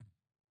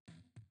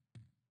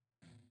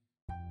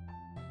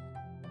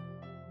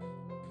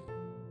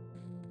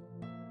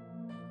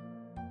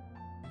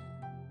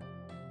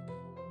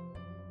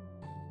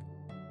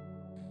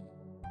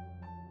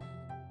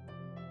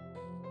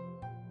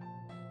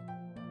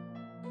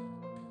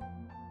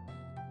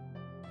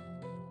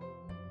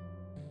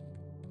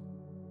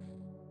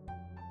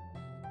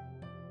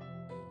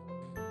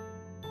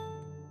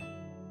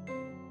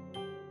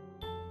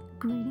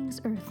Greetings,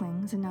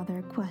 Earthlings and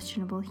other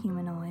questionable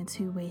humanoids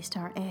who waste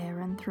our air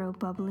and throw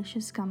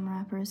bubblicious scum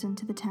wrappers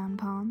into the town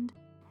pond,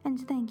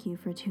 and thank you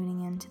for tuning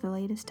in to the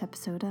latest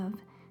episode of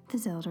The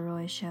Zelda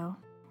Roy Show.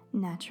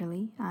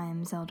 Naturally, I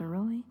am Zelda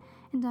Roy,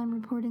 and I'm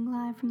reporting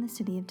live from the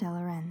city of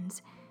Delawrenz,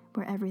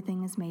 where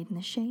everything is made in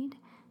the shade,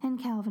 and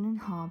Calvin and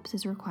Hobbes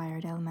is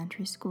required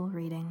elementary school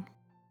reading.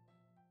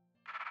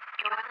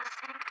 You're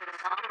listening to The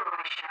Zelda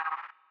Roy Show.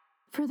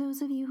 For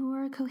those of you who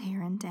are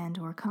coherent and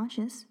or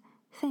conscious,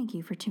 thank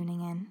you for tuning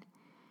in.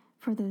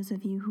 For those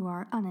of you who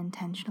are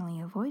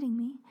unintentionally avoiding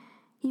me,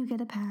 you get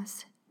a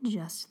pass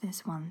just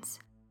this once.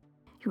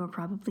 You are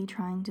probably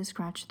trying to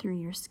scratch through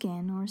your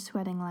skin or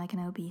sweating like an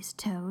obese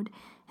toad,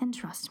 and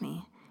trust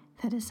me,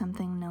 that is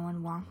something no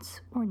one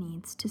wants or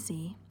needs to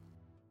see.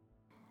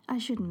 I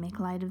shouldn't make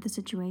light of the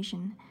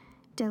situation.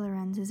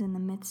 Delawrenz is in the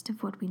midst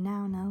of what we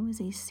now know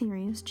is a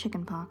serious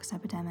chickenpox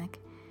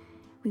epidemic.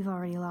 We've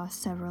already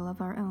lost several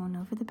of our own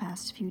over the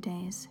past few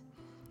days.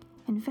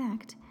 In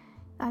fact,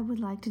 I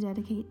would like to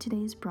dedicate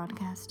today's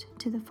broadcast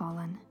to the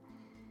fallen,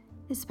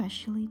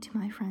 especially to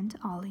my friend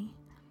Ollie,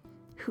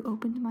 who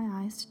opened my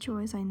eyes to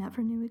joys I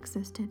never knew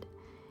existed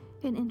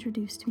and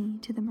introduced me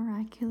to the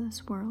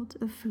miraculous world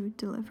of food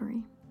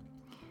delivery.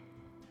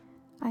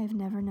 I have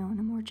never known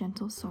a more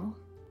gentle soul.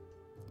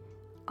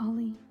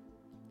 Ollie,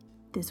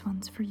 this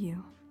one's for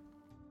you.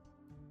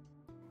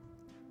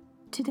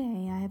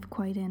 Today I have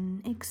quite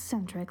an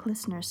eccentric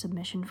listener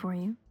submission for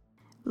you.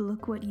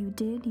 Look What You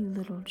Did, You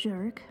Little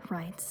Jerk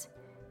writes,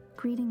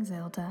 Greetings,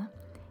 Zelda.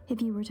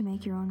 If you were to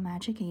make your own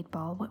magic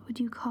 8-ball, what would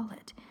you call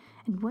it?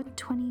 And what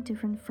 20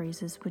 different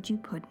phrases would you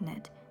put in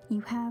it?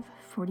 You have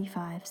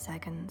 45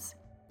 seconds.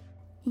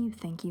 You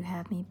think you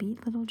have me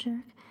beat, little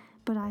jerk,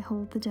 but I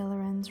hold the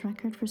Delawrenz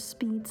record for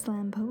speed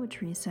slam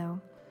poetry,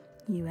 so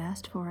you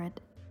asked for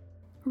it.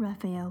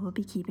 Raphael will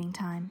be keeping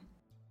time.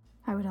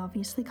 I would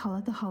obviously call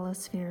it the hollow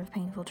sphere of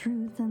painful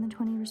truth, and the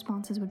 20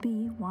 responses would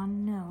be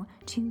 1. No.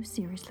 2.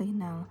 Seriously,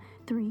 no.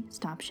 3.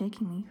 Stop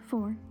shaking me.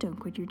 4. Don't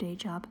quit your day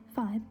job.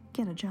 5.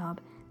 Get a job.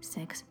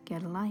 6.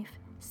 Get a life.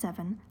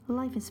 7.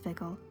 Life is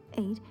fickle.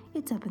 8.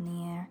 It's up in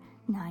the air.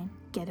 9.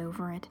 Get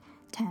over it.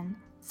 10.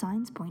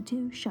 Signs point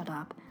to shut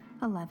up.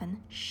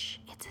 11. Shh,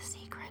 it's a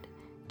secret.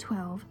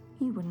 12.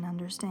 You wouldn't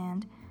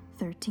understand.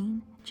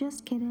 13.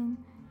 Just kidding.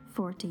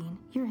 14.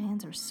 Your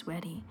hands are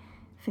sweaty.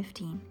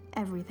 15.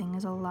 Everything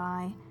is a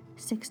lie.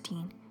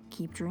 16.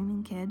 Keep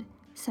dreaming, kid.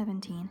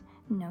 17.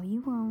 No,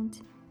 you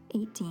won't.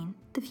 18.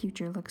 The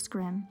future looks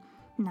grim.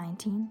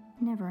 19.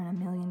 Never in a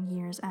million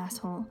years,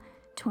 asshole.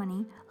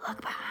 20.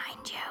 Look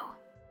behind you.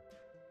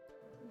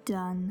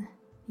 Done.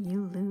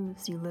 You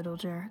lose, you little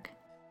jerk.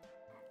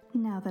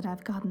 Now that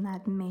I've gotten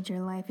that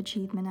major life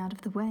achievement out of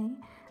the way,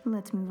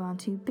 let's move on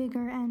to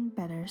bigger and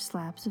better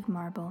slabs of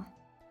marble.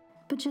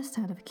 But just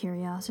out of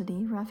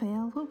curiosity,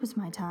 Raphael, what was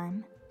my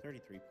time?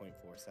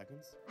 33.4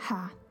 seconds.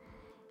 Ha!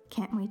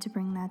 Can't wait to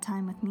bring that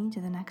time with me to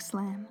the next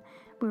slam.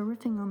 We're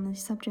riffing on the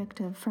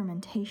subject of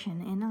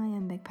fermentation in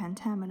iambic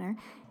pentameter,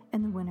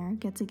 and the winner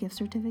gets a gift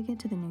certificate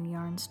to the new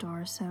yarn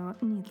store, so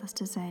needless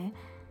to say,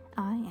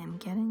 I am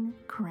getting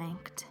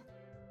cranked.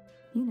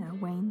 You know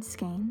Wayne's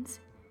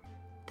Skeins.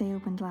 They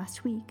opened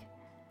last week.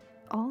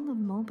 All of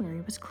Mulberry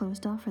was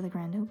closed off for the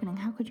grand opening.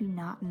 How could you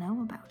not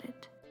know about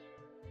it?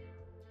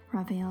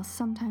 Raphael,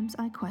 sometimes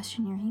I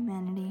question your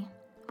humanity.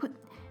 But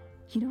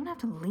you don't have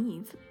to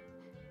leave.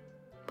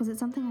 Was it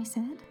something I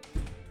said?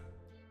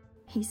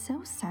 He's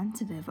so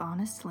sensitive,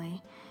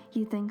 honestly.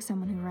 You'd think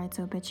someone who writes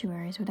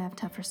obituaries would have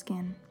tougher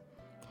skin.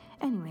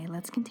 Anyway,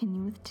 let's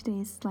continue with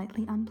today's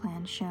slightly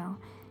unplanned show.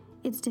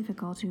 It's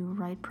difficult to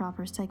write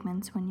proper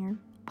segments when you're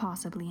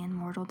possibly in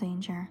mortal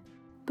danger.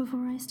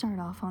 Before I start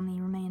off on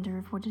the remainder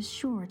of what is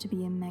sure to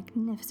be a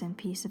magnificent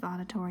piece of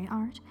auditory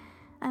art,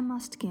 I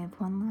must give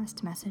one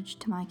last message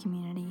to my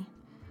community.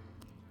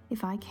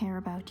 If I care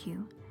about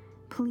you,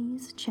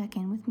 please check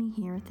in with me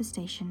here at the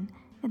station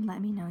and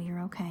let me know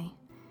you're okay.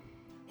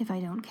 If I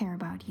don't care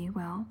about you,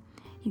 well,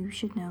 you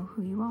should know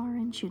who you are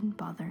and shouldn't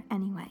bother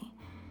anyway.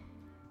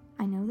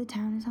 I know the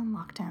town is on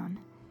lockdown.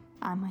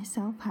 I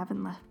myself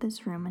haven't left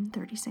this room in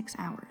 36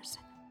 hours.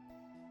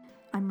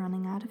 I'm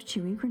running out of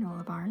chewy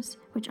granola bars,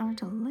 which are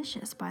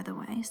delicious, by the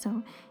way,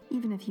 so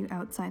even if you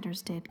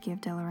outsiders did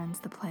give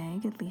Delawrenz the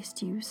plague, at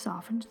least you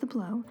softened the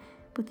blow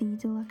with the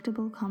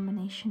delectable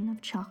combination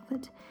of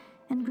chocolate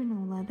and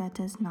granola that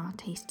does not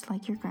taste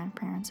like your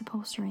grandparents'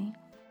 upholstery.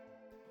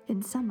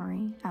 In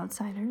summary,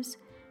 outsiders,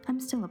 I'm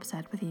still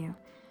upset with you.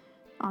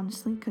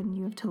 Honestly, couldn't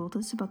you have told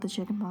us about the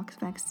chickenpox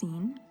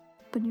vaccine?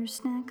 But your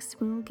snacks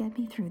will get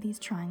me through these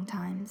trying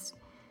times.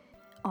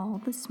 All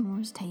the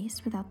s'mores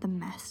taste without the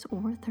mess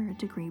or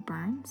third-degree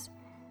burns?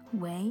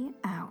 Way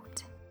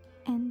out.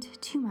 And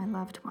to my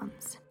loved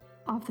ones,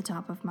 off the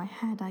top of my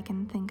head I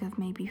can think of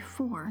maybe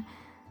 4.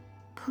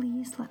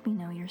 Please let me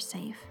know you're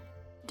safe.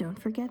 Don't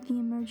forget the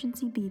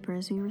emergency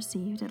beepers we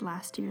received at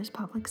last year's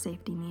public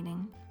safety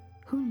meeting.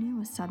 Who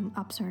knew a sudden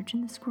upsurge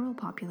in the squirrel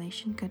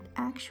population could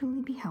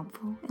actually be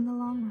helpful in the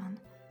long run?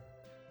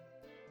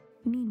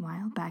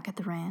 Meanwhile, back at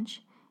the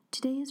ranch,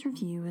 Today's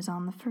review is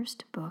on the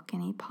first book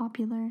in a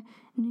popular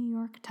New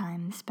York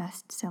Times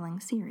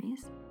best-selling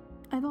series.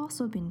 I've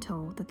also been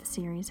told that the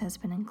series has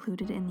been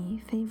included in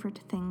the favorite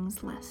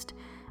things list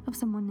of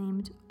someone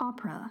named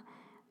Opera,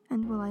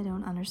 and while I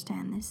don't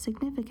understand the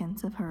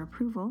significance of her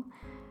approval,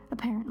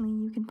 apparently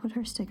you can put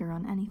her sticker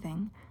on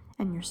anything,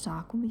 and your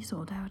stock will be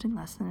sold out in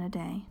less than a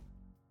day.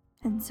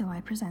 And so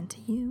I present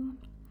to you,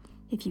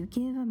 If You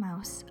Give a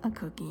Mouse a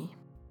Cookie.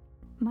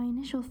 My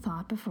initial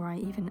thought before I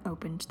even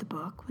opened the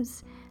book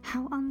was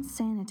how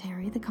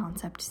unsanitary the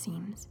concept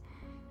seems.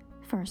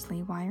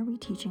 Firstly, why are we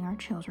teaching our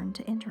children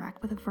to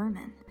interact with a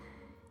vermin?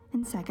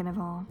 And second of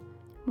all,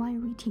 why are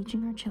we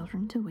teaching our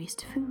children to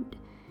waste food?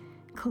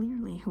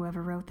 Clearly,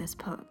 whoever wrote this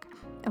book.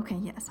 Okay,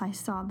 yes, I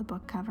saw the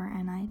book cover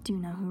and I do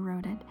know who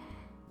wrote it.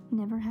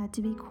 Never had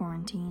to be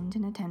quarantined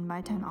in a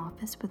 10x10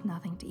 office with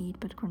nothing to eat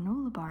but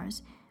granola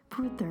bars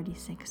for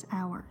 36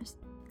 hours.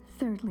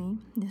 Thirdly,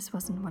 this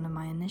wasn't one of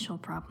my initial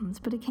problems,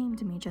 but it came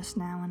to me just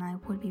now and I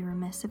would be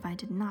remiss if I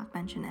did not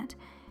mention it.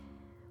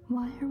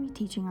 Why are we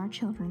teaching our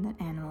children that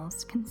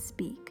animals can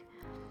speak?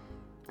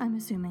 I'm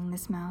assuming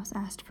this mouse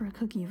asked for a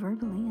cookie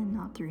verbally and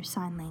not through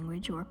sign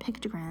language or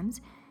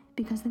pictograms,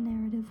 because the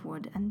narrative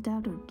would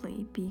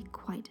undoubtedly be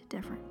quite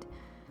different.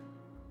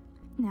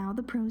 Now,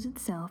 the prose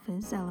itself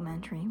is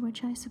elementary,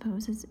 which I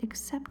suppose is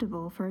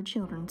acceptable for a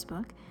children's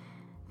book,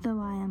 though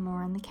I am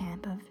more in the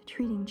camp of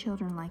treating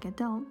children like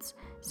adults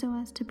so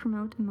as to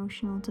promote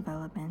emotional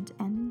development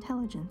and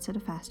intelligence at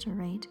a faster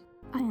rate.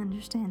 I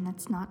understand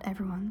that's not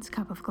everyone's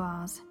cup of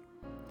glass.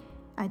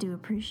 I do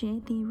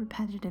appreciate the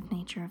repetitive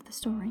nature of the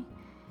story.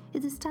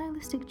 It's a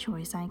stylistic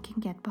choice I can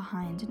get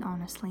behind, and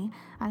honestly,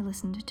 I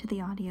listened to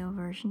the audio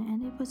version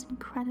and it was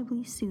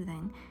incredibly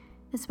soothing,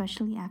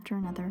 especially after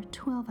another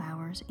 12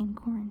 hours in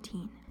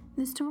quarantine.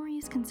 The story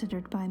is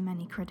considered by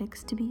many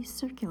critics to be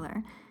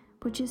circular,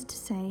 which is to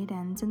say it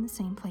ends in the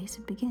same place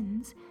it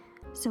begins.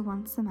 So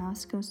once the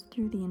mouse goes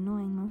through the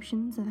annoying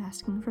motions of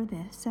asking for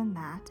this and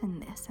that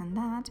and this and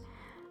that,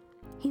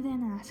 he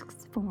then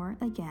asks for,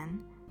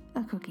 again,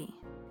 a cookie,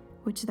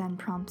 which then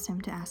prompts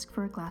him to ask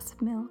for a glass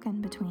of milk,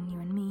 and between you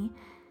and me,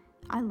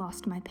 I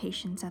lost my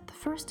patience at the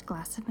first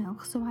glass of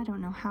milk, so I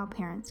don't know how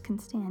parents can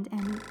stand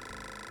any...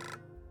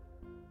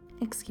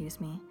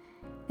 Excuse me,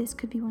 this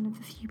could be one of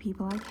the few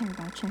people I care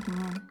about checking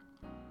in.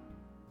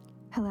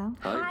 Hello?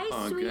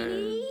 Hi,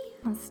 sweetie.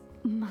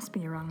 Must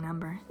be a wrong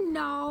number.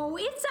 No,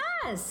 it's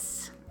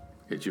us.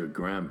 It's your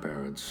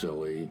grandparents,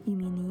 silly. You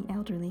mean the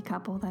elderly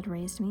couple that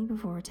raised me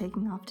before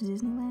taking off to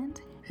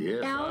Disneyland?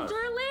 Yes.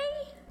 Elderly?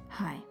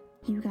 Hi.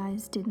 You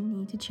guys didn't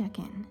need to check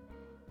in.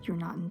 You're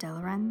not in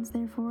Delarenz,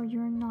 therefore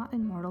you're not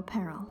in mortal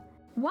peril.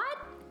 What?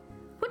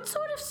 What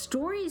sort of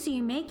stories are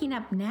you making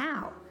up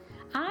now?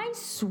 I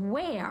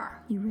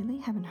swear. You really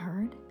haven't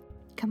heard?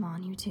 Come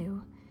on, you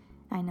two.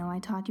 I know I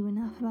taught you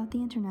enough about the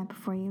internet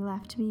before you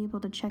left to be able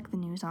to check the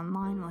news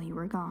online while you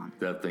were gone.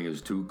 That thing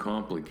is too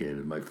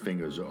complicated. My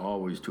fingers are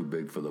always too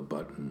big for the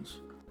buttons.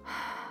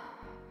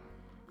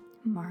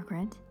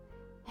 Margaret,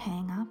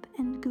 hang up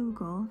and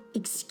Google.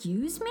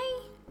 Excuse me?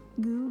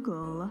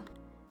 Google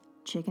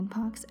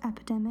chickenpox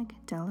epidemic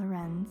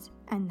Delarenz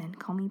and then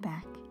call me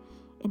back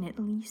in at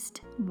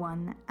least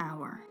 1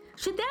 hour.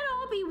 Should that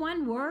all be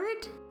one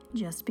word?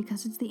 Just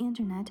because it's the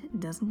internet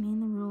doesn't mean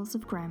the rules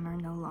of grammar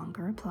no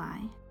longer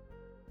apply.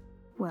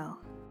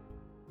 Well,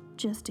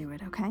 just do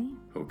it, okay?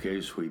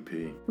 Okay, sweet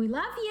pea. We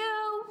love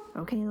you.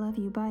 Okay, love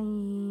you,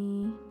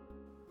 bye.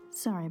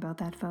 Sorry about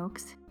that,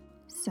 folks.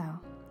 So,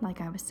 like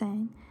I was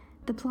saying,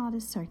 the plot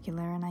is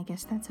circular, and I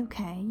guess that's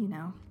okay, you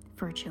know,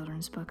 for a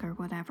children's book or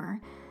whatever.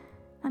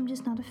 I'm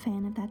just not a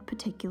fan of that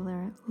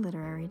particular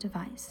literary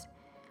device.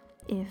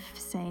 If,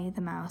 say,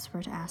 the mouse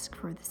were to ask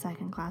for the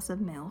second glass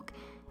of milk,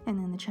 and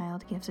then the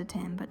child gives it to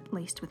him but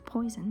laced with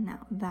poison,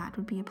 now that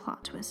would be a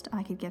plot twist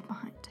I could get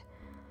behind.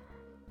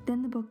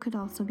 Then the book could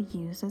also be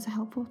used as a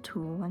helpful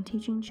tool when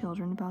teaching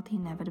children about the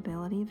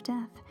inevitability of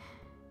death,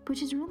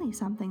 which is really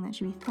something that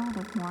should be thought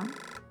of more.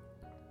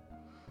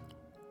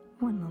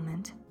 One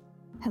moment.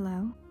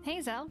 Hello? Hey,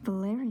 Zel.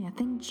 Valeria,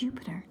 thank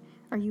Jupiter.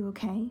 Are you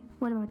okay?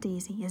 What about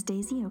Daisy? Is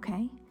Daisy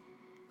okay?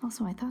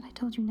 Also, I thought I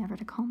told you never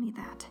to call me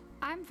that.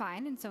 I'm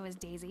fine, and so is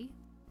Daisy.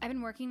 I've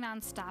been working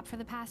non-stop for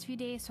the past few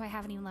days, so I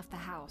haven't even left the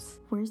house.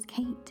 Where's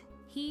Kate?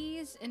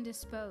 He's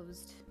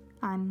indisposed.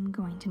 I'm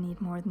going to need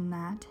more than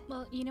that.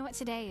 Well, you know what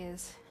today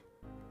is.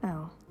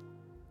 Oh.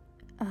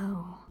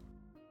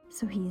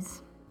 So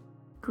he's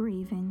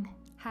grieving.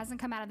 Hasn't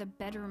come out of the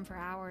bedroom for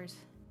hours.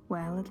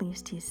 Well, at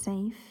least he's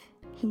safe.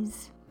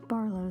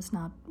 Barlow's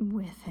not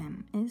with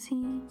him, is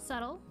he?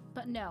 Subtle,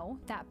 but no,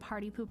 that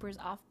party pooper's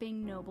off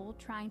being noble,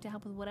 trying to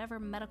help with whatever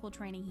medical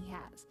training he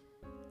has.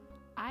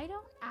 I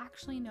don't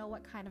actually know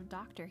what kind of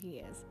doctor he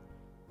is.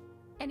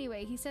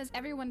 Anyway, he says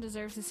everyone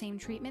deserves the same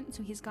treatment,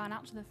 so he's gone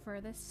out to the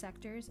furthest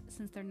sectors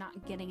since they're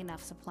not getting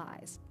enough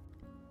supplies.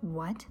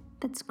 What?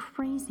 That's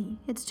crazy.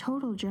 It's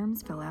total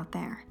Germsville out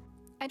there.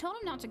 I told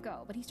him not to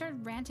go, but he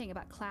started ranting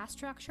about class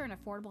structure and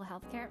affordable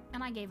healthcare,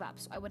 and I gave up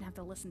so I wouldn't have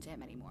to listen to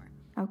him anymore.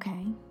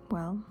 Okay,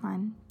 well,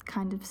 I'm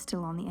kind of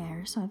still on the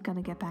air, so I've got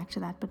to get back to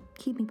that, but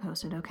keep me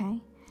posted, okay?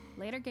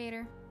 Later,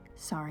 Gator.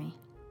 Sorry.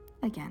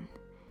 Again.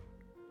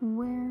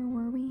 Where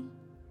were we?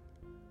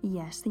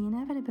 Yes, the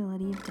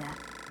inevitability of death.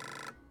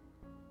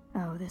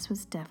 Oh, this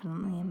was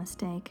definitely a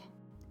mistake.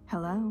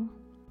 Hello?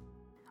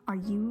 Are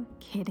you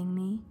kidding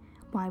me?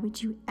 Why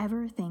would you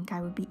ever think I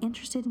would be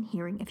interested in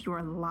hearing if you're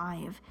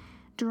alive?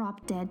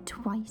 Drop dead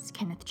twice,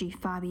 Kenneth G.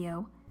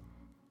 Fabio.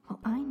 Well,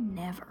 I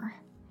never.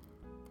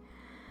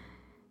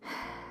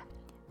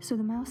 So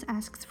the mouse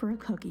asks for a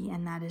cookie,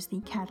 and that is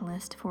the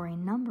catalyst for a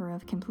number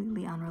of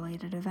completely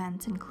unrelated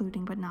events,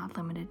 including but not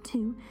limited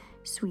to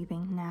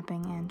sweeping,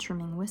 napping, and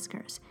trimming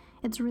whiskers.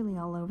 It's really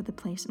all over the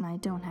place, and I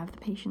don't have the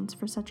patience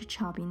for such a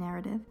choppy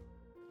narrative.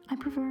 I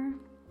prefer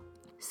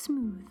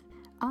smooth,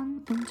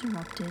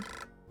 uninterrupted.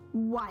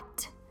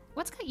 What?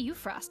 What's got you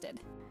frosted?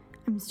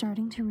 I'm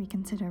starting to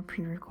reconsider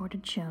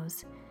pre-recorded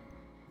shows.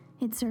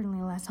 It's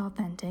certainly less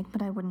authentic,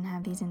 but I wouldn't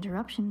have these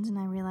interruptions, and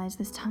I realize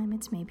this time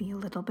it's maybe a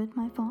little bit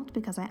my fault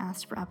because I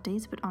asked for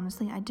updates, but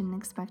honestly I didn't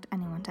expect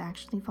anyone to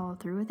actually follow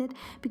through with it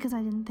because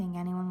I didn't think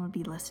anyone would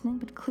be listening,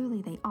 but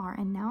clearly they are,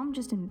 and now I'm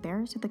just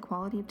embarrassed at the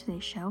quality of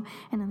today's show,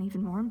 and I'm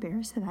even more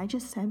embarrassed that I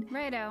just said...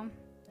 Righto.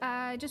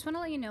 I just want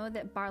to let you know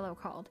that Barlow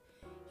called.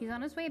 He's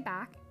on his way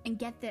back, and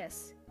get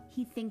this,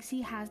 he thinks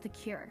he has the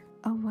cure.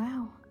 Oh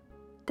wow,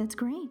 that's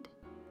great.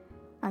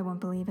 I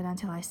won't believe it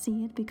until I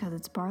see it because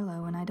it's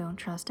Barlow and I don't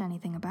trust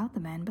anything about the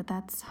man, but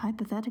that's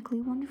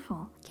hypothetically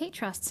wonderful. Kate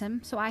trusts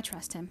him, so I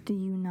trust him. Do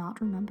you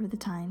not remember the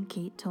time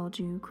Kate told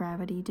you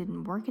gravity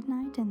didn't work at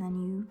night and then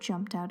you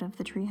jumped out of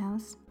the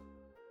treehouse?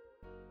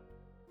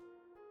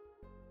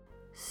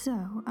 So,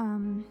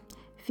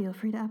 feel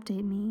free to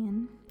update me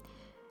and...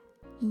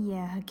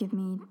 yeah, give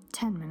me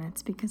 10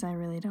 minutes because I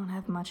really don't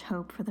have much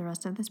hope for the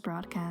rest of this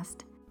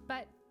broadcast.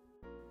 But...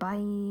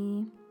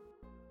 Bye!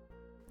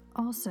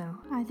 Also,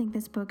 I think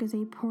this book is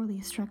a poorly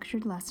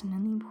structured lesson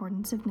in the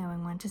importance of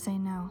knowing when to say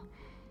no.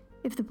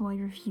 If the boy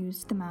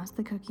refused the mouse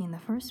the cookie in the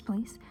first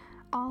place,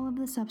 all of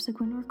the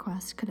subsequent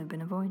requests could have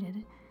been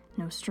avoided.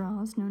 No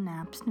straws, no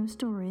naps, no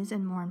stories,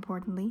 and more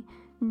importantly,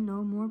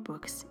 no more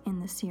books in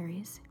the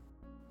series.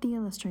 The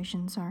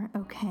illustrations are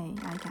okay,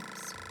 I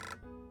guess.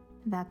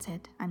 That's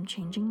it. I'm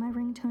changing my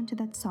ringtone to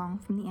that song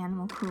from the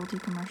animal cruelty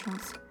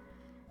commercials.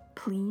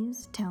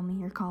 Please tell me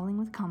you're calling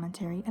with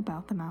commentary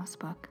about the mouse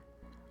book.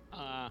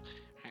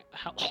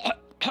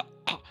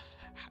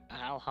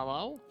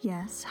 Hello?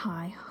 Yes,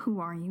 hi.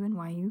 Who are you and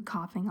why are you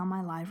coughing on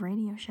my live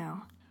radio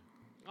show?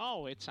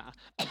 Oh, it's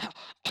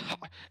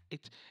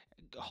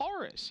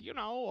Horace,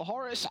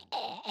 Horace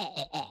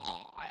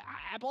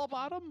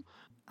Applebottom.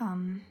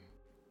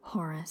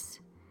 Horace,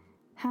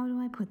 how do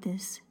I put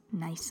this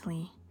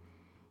nicely?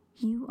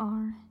 You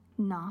are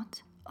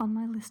not on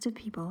my list of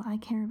people I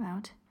care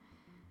about.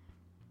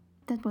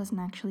 That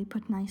wasn't actually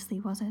put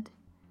nicely, was it?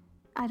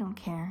 I don't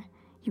care.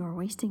 You're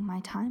wasting my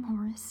time,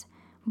 Horace.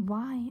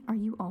 Why are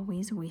you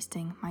always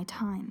wasting my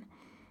time?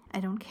 I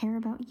don't care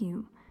about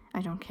you.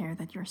 I don't care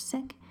that you're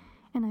sick.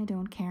 And I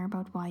don't care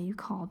about why you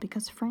called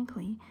because,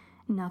 frankly,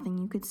 nothing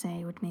you could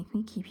say would make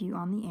me keep you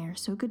on the air.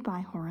 So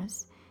goodbye,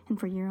 Horace. And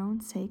for your own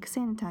sake,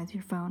 sanitize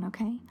your phone,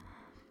 okay?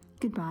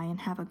 Goodbye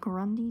and have a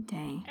grundy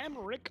day.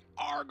 Emmerich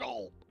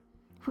Argle.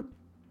 What?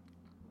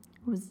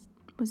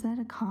 Was that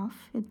a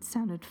cough? It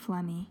sounded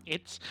phlegmy.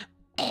 It's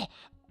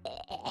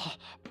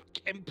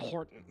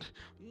important.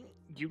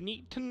 You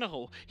need to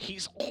know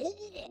he's...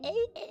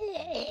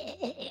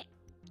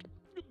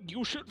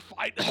 You should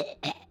find...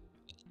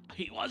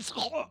 He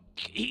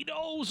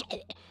knows...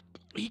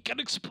 He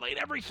can explain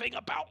everything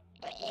about...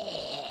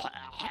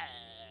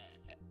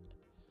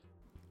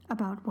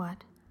 About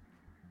what?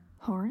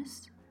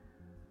 Horace?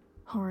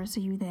 Horace,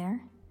 are you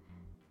there?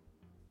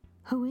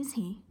 Who is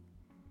he?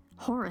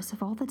 Horace,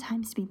 of all the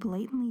times to be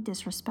blatantly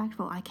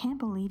disrespectful, I can't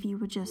believe you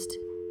would just...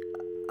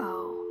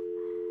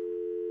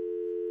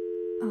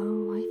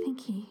 Oh, I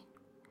think he...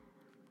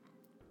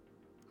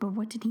 But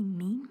what did he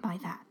mean by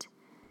that?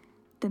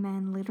 The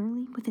man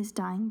literally, with his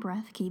dying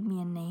breath, gave me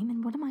a name,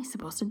 and what am I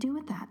supposed to do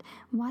with that?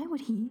 Why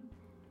would he...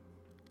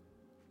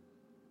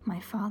 My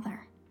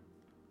father.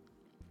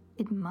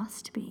 It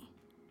must be.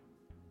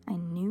 I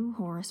knew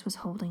Horace was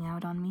holding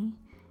out on me.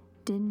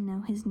 Didn't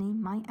know his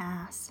name, my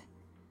ass.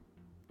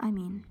 I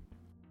mean,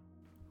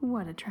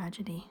 what a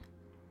tragedy.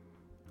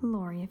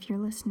 Lori, if you're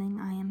listening,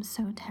 I am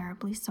so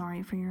terribly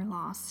sorry for your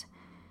loss.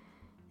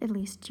 At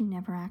least you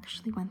never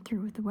actually went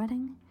through with the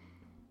wedding.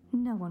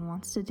 No one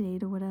wants to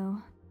date a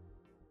widow.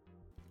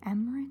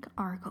 Emmerich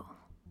Argle.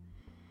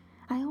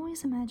 I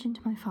always imagined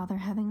my father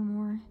having a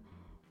more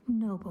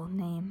noble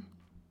name,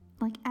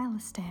 like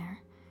Alistair,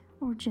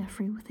 or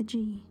Jeffrey with a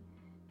G,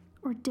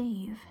 or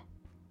Dave.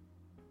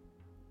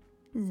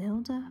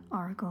 Zelda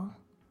Argle.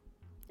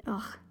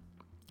 Ugh,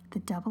 the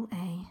double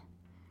A.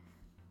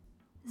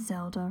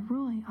 Zelda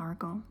Roy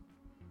Argle.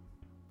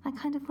 I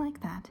kind of like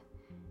that.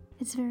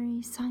 It's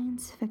very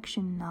science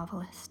fiction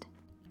novelist.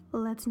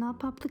 Let's not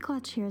pop the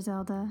clutch here,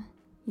 Zelda.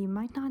 You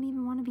might not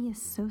even want to be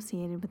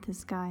associated with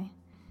this guy.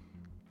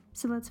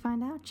 So let's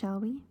find out, shall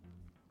we?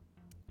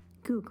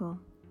 Google,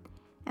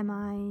 am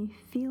I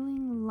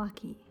feeling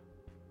lucky?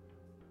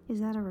 Is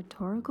that a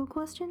rhetorical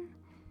question?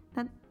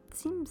 That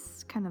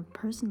seems kind of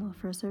personal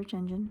for a search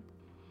engine.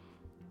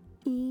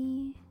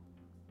 E-M-E?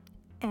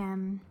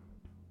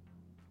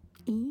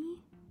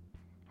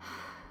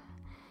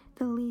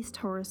 The least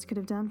Horace could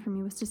have done for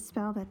me was to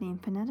spell that name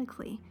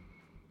phonetically.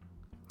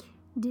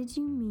 Did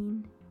you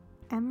mean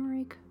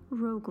Emmerich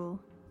Rogel?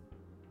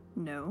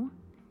 No.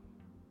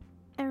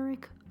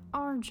 Eric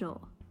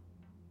Argel?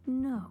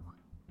 No.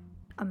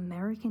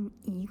 American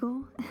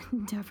Eagle?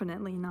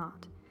 Definitely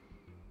not.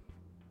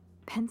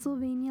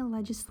 Pennsylvania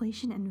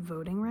legislation and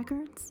voting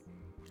records?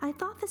 I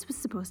thought this was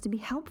supposed to be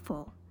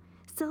helpful.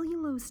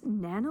 Cellulose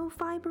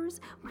nanofibers?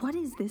 What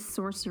is this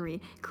sorcery?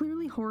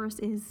 Clearly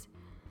Horace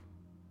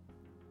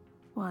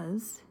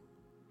was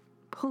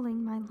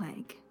pulling my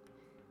leg.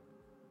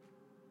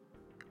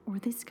 Or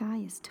this guy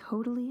is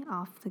totally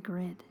off the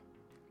grid.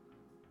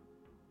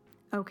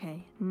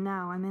 Okay,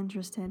 now I'm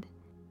interested.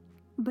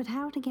 But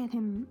how to get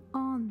him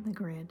on the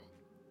grid?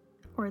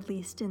 Or at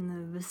least in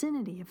the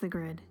vicinity of the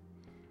grid?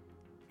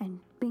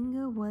 And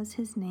bingo was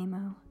his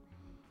name-o.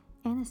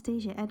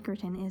 Anastasia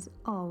Edgerton is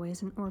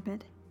always in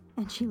orbit,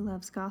 and she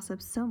loves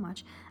gossip so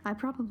much I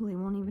probably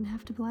won't even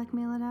have to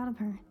blackmail it out of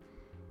her.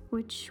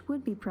 Which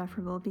would be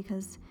preferable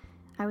because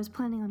I was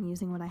planning on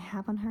using what I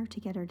have on her to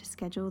get her to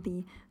schedule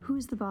the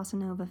Who's the Bossa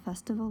Nova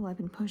festival I've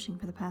been pushing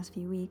for the past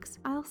few weeks.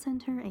 I'll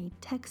send her a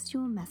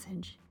textual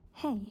message.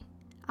 Hey,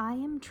 I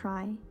am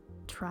try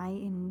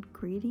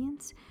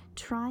ingredients,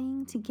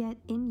 trying to get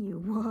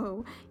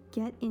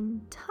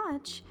in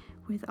touch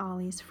with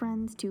Ollie's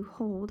friends to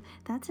hold,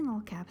 that's in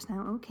all caps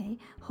now, okay,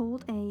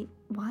 hold a,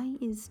 why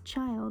is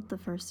child the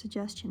first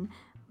suggestion,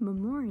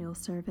 memorial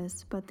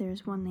service, but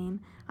there's one name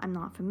I'm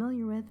not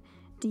familiar with.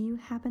 Do you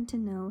happen to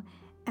know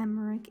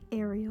Emmerich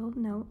Ariel?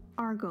 No,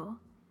 Argel.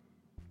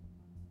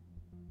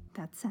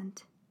 That's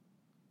sent.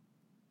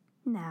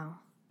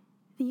 Now,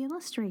 the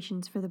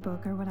illustrations for the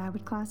book are what I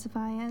would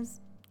classify as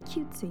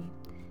cutesy.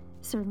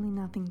 Certainly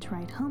nothing to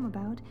write home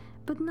about,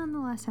 but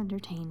nonetheless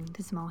entertaining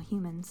to small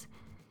humans.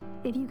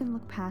 If you can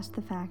look past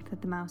the fact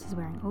that the mouse is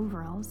wearing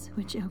overalls,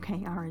 which,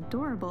 okay, are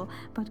adorable,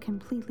 but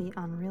completely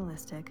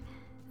unrealistic,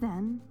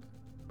 then,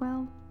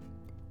 well,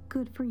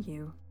 good for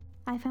you.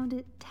 I found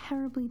it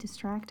terribly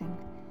distracting.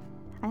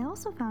 I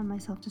also found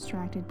myself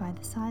distracted by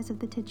the size of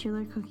the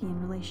titular cookie in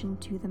relation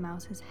to the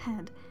mouse's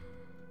head.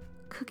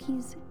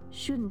 Cookies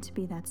shouldn't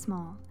be that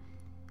small,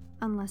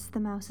 unless the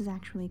mouse is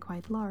actually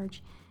quite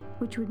large,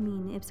 which would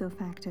mean ipso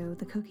facto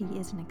the cookie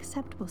is an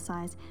acceptable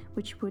size,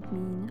 which would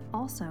mean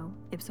also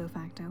ipso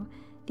facto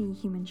the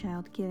human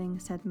child giving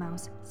said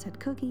mouse said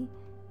cookie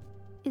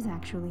is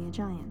actually a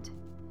giant.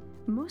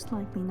 Most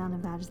likely none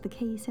of that is the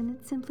case, and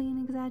it's simply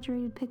an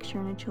exaggerated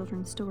picture in a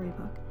children's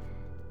storybook.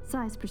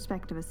 Size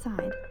perspective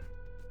aside,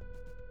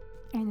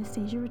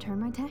 Anastasia returned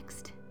my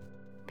text.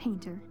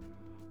 Painter.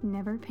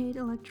 Never paid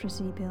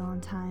electricity bill on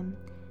time.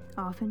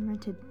 Often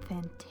rented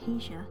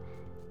Fantasia.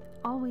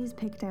 Always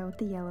picked out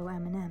the yellow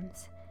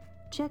M&Ms.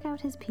 Check out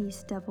his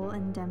piece Double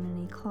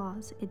Indemnity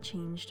Clause. It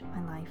changed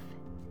my life.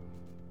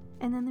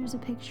 And then there's a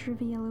picture of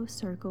a yellow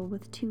circle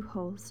with 2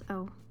 holes.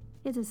 Oh,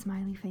 it's a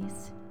smiley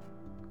face.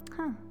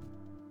 Huh.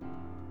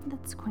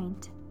 That's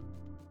quaint.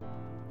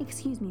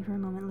 Excuse me for a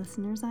moment,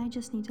 listeners. I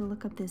just need to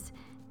look up this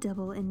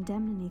Double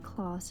Indemnity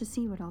Clause to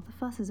see what all the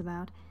fuss is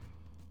about.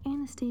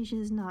 Anastasia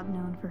is not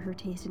known for her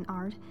taste in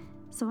art,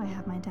 so I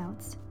have my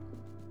doubts.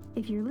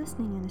 If you're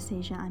listening,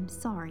 Anastasia, I'm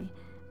sorry,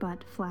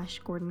 but Flash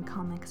Gordon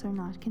comics are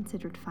not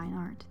considered fine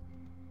art.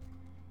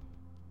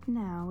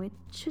 Now, it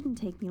shouldn't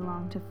take me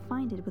long to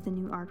find it with the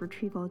new art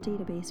retrieval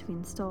database we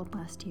installed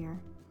last year.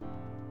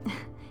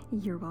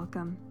 You're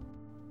welcome.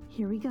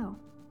 Here we go.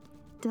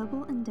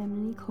 Double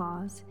Indemnity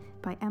Clause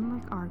by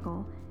Emmerich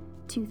Argel,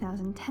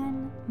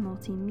 2010,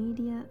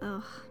 multimedia.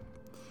 Ugh.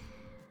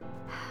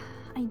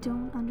 I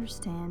don't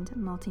understand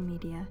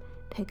multimedia.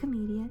 Pick a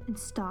media and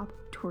stop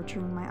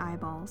torturing my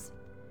eyeballs.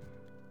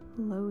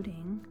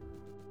 Loading.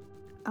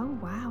 Oh,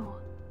 wow.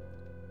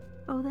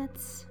 Oh,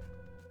 that's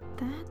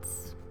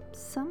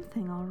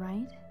something, all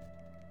right.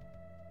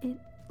 It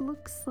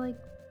looks like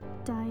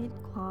Diet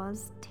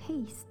Claws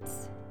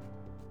tastes.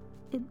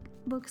 It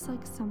looks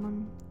like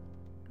someone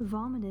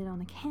vomited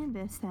on a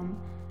canvas, then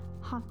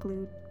hot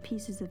glued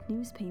pieces of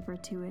newspaper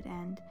to it,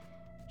 and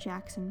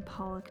Jackson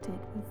Pollocked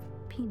it with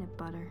peanut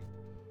butter.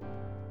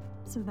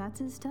 So that's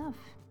his stuff.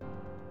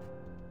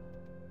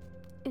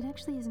 It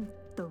actually isn't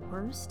the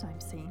worst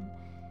I've seen.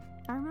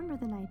 I remember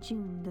the night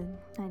June,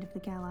 the night of the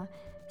gala,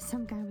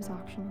 some guy was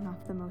auctioning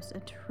off the most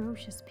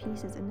atrocious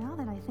pieces, and now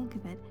that I think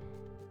of it,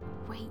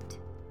 wait.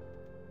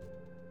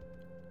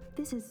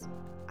 This is,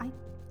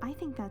 I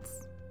think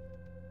that's,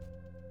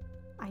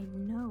 I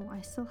know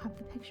I still have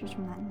the pictures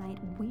from that night.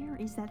 Where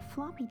is that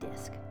floppy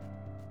disk?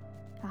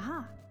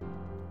 Aha!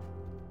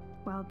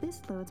 While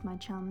this loads, my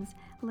chums,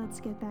 let's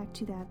get back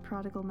to that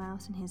prodigal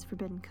mouse and his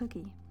forbidden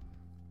cookie.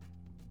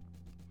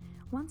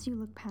 Once you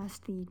look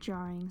past the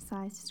jarring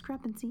size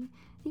discrepancy,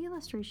 the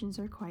illustrations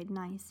are quite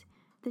nice.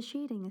 The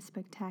shading is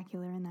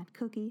spectacular, and that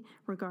cookie,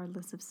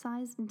 regardless of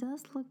size,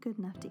 does look good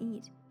enough to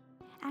eat.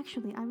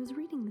 Actually, I was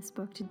reading this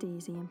book to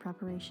Daisy in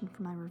preparation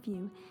for my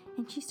review,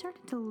 and she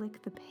started to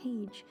lick the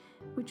page,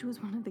 which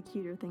was one of the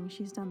cuter things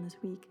she's done this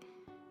week.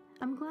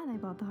 I'm glad I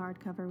bought the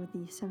hardcover with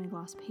the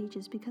semi-gloss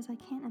pages because I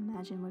can't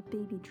imagine what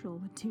baby drool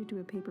would do to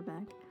a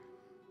paperback.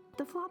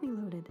 The floppy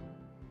loaded.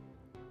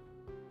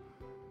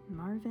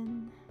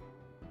 Marvin,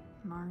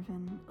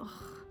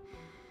 ugh.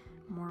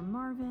 More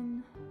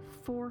Marvin,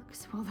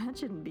 forks, well that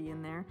shouldn't be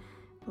in there.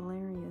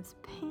 Valeria's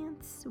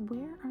pants,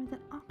 where are the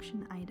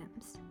auction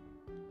items?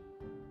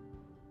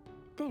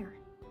 There.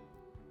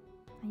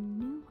 I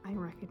knew I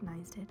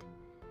recognized it.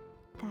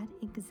 That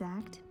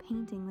exact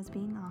painting was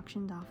being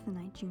auctioned off the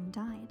night June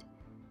died.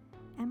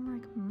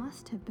 Emmerich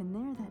must have been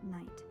there that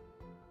night.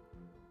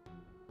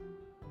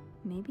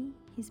 Maybe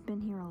he's been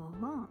here all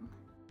along.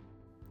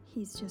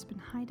 He's just been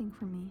hiding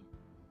from me.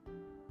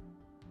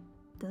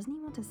 Doesn't he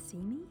want to see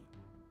me?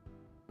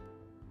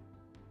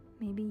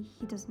 Maybe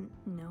he doesn't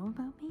know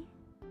about me?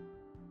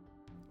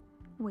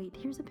 Wait,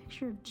 here's a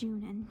picture of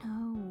June, and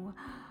no,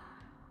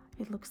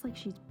 it looks like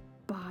she's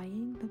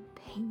buying the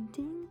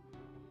painting?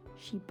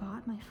 She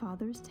bought my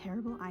father's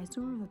terrible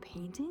eyesore of a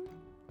painting?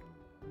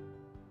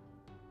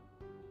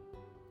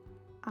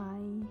 I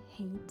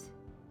hate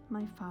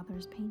my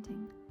father's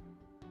painting.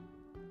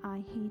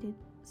 I hate it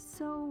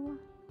so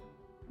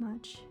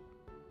much.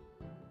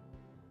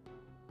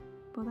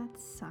 Well, that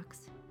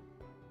sucks.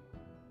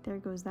 There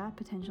goes that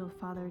potential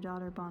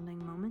father-daughter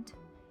bonding moment.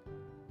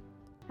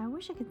 I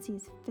wish I could see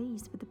his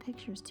face, but the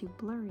picture's too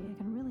blurry. I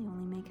can really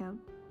only make out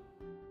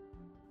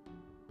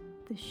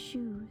the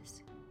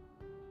shoes.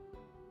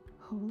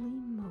 Holy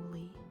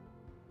moly.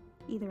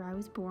 Either I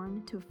was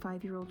born to a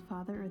 5-year-old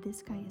father, or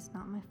this guy is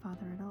not my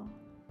father at all.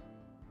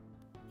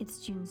 It's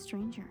June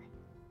Stranger.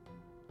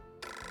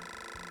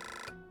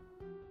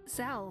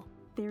 Zell.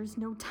 There's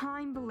no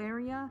time,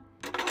 Valeria.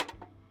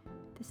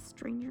 This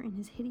stranger in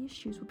his hideous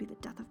shoes will be the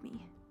death of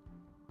me.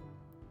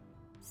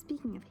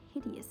 Speaking of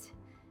hideous,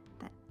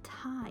 that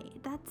tie,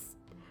 that's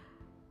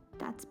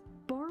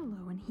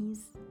Barlow, and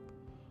he's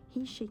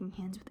shaking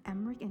hands with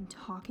Emmerich and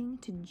talking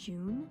to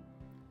June.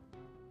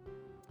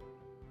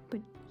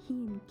 But he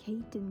and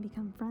Kate didn't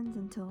become friends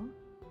until...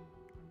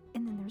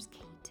 And then there's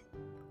Kate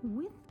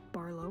with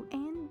Barlow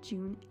and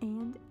June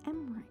and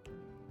Emmerich.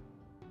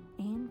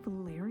 And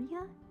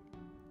Valeria?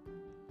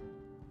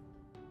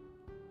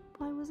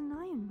 Why wasn't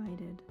I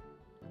invited?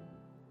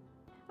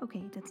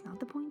 Okay, that's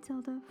not the point,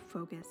 Zelda.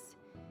 Focus.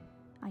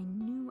 I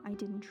knew I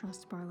didn't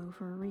trust Barlow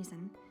for a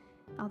reason,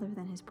 other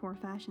than his poor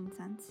fashion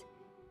sense.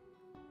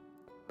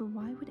 But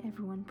why would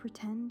everyone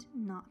pretend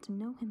not to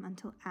know him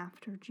until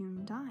after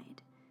June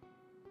died?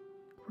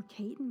 Were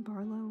Kate and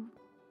Barlow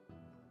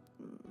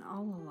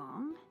all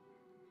along?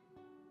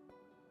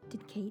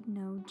 Did Kate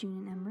know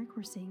June and Emmerich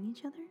were seeing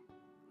each other?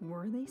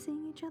 Were they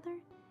seeing each other?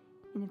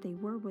 And if they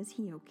were, was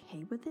he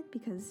okay with it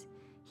because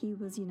he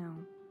was,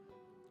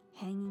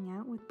 hanging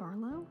out with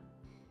Barlow?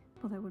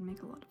 Well, that would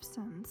make a lot of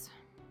sense.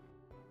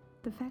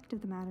 The fact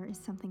of the matter is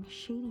something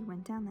shady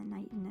went down that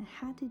night, and it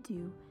had to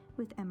do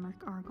with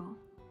Emmerich Argyle.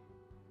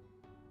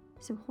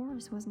 So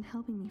Horace wasn't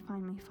helping me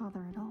find my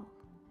father at all.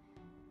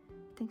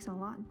 Thanks a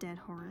lot, dead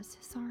Horace.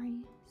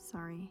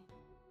 Sorry.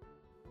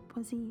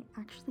 Was he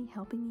actually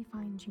helping me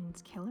find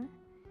June's killer?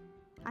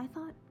 I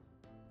thought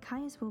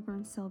Caius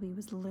Wilburn Selby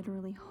was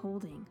literally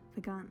holding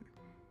the gun.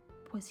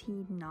 Was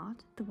he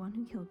not the one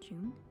who killed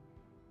June?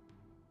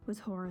 Was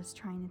Horace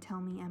trying to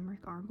tell me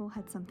Emmerich Argyle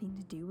had something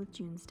to do with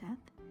June's death?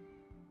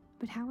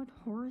 But how would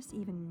Horace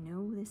even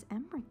know this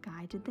Emmerich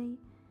guy? Did they...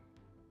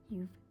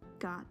 You've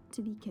got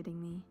to be kidding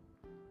me.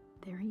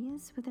 There he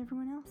is with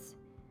everyone else,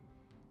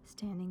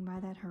 standing by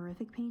that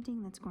horrific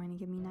painting that's going to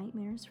give me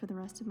nightmares for the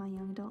rest of my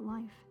young adult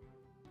life.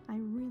 I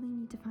really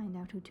need to find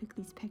out who took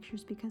these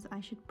pictures because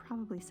I should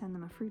probably send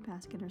them a fruit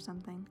basket or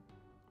something.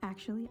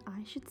 Actually,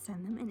 I should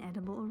send them an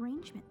edible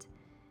arrangement.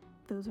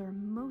 Those are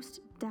most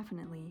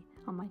definitely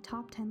on my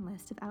top 10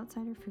 list of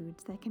outsider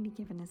foods that can be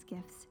given as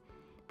gifts.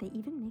 They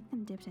even make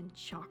them dipped in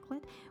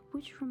chocolate,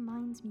 which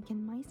reminds me,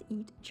 can mice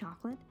eat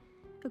chocolate?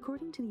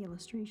 According to the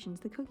illustrations,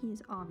 the cookie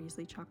is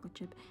obviously chocolate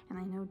chip, and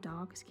I know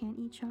dogs can't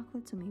eat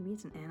chocolate, so maybe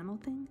it's an animal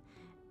thing.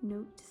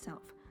 Note to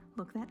self,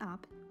 look that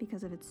up,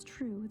 because if it's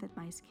true that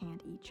mice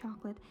can't eat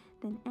chocolate,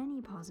 then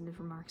any positive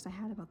remarks I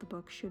had about the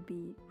book should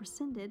be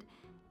rescinded,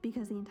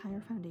 because the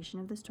entire foundation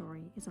of the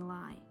story is a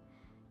lie.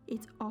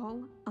 It's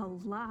all a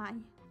lie.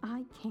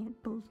 I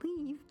can't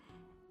believe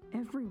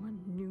everyone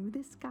knew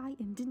this guy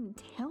and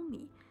didn't tell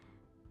me.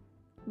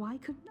 Why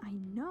couldn't I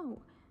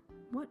know?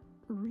 What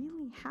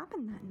really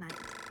happened that night?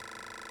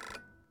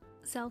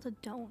 Zelda,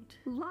 don't.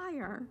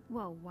 Liar!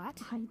 Whoa,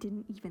 what? I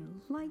didn't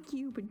even like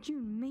you, but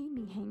June made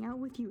me hang out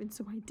with you, and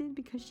so I did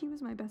because she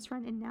was my best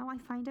friend, and now I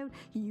find out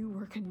you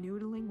were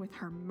canoodling with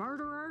her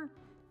murderer?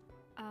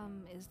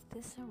 Is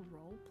this a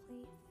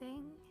roleplay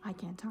thing? I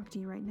can't talk to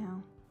you right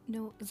now.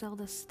 No,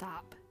 Zelda,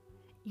 stop.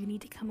 You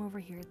need to come over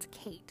here. It's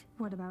Kate.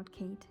 What about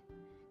Kate?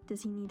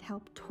 Does he need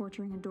help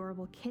torturing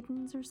adorable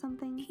kittens or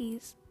something?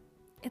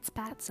 It's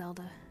bad,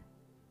 Zelda.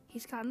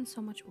 He's gotten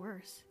so much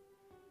worse.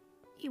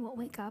 He won't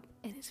wake up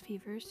and his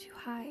fever is too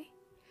high.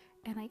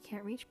 And I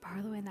can't reach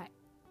Barlow and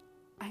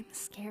I'm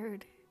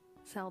scared,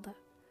 Zelda.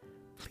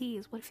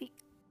 Please, what if he...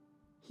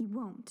 He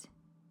won't.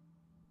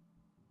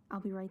 I'll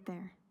be right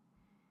there.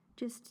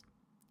 Just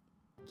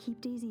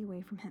keep Daisy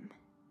away from him.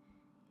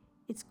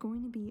 It's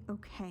going to be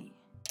okay.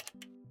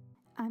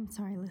 I'm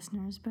sorry,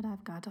 listeners, but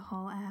I've got to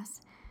haul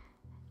ass.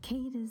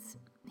 Cade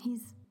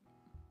he's...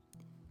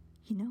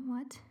 You know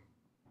what?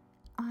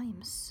 I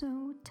am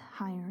so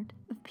tired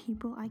of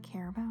people I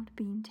care about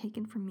being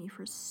taken from me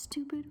for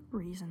stupid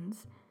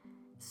reasons.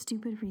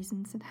 Stupid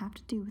reasons that have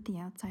to do with the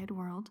outside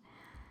world.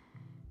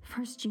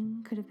 First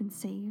June could have been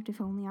saved if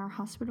only our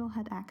hospital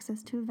had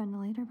access to a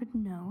ventilator, but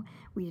no,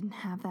 we didn't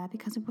have that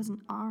because it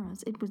wasn't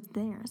ours, it was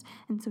theirs,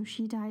 and so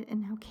she died,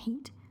 and now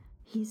Kate?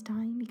 He's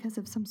dying because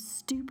of some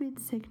stupid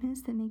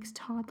sickness that makes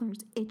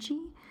toddlers itchy,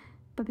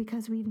 but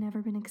because we've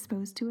never been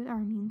exposed to it, our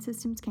immune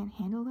systems can't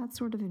handle that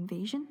sort of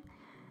invasion?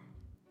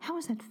 How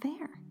is that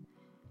fair?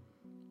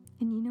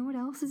 And you know what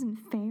else isn't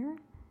fair?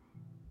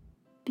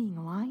 Being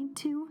lied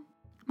to?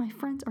 My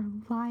friends are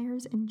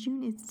liars, and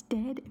June is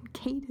dead, and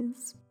Kate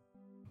is...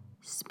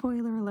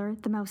 Spoiler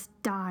alert, the mouse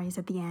dies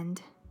at the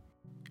end.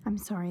 I'm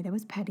sorry, that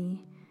was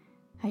petty.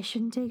 I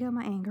shouldn't take out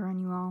my anger on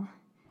you all.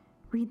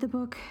 Read the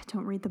book,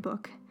 don't read the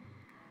book.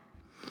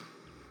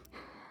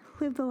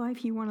 Live the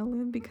life you want to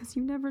live, because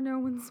you never know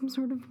when some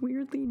sort of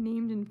weirdly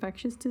named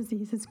infectious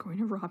disease is going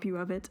to rob you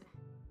of it.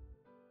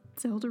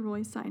 Zelda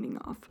Roy signing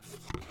off.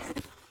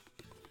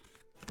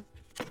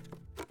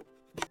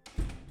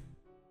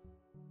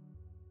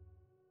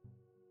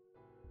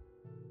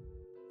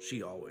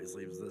 She always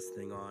leaves this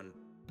thing on.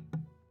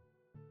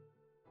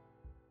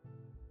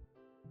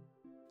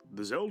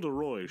 The Zelda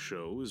Roy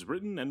Show is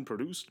written and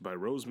produced by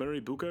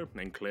Rosemary Booker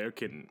and Claire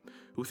Kitten,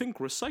 who think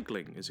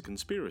recycling is a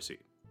conspiracy,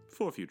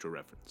 for future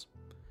reference.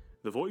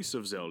 The voice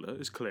of Zelda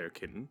is Claire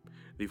Kitten,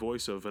 the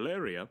voice of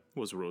Valeria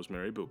was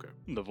Rosemary Booker.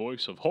 The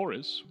voice of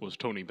Horace was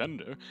Tony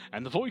Bender,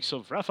 and the voice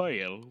of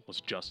Raphael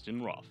was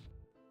Justin Roth.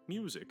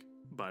 Music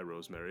by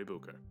Rosemary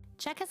Booker.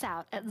 Check us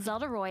out at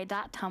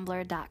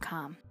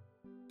zeldaroy.tumblr.com.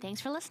 Thanks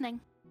for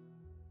listening.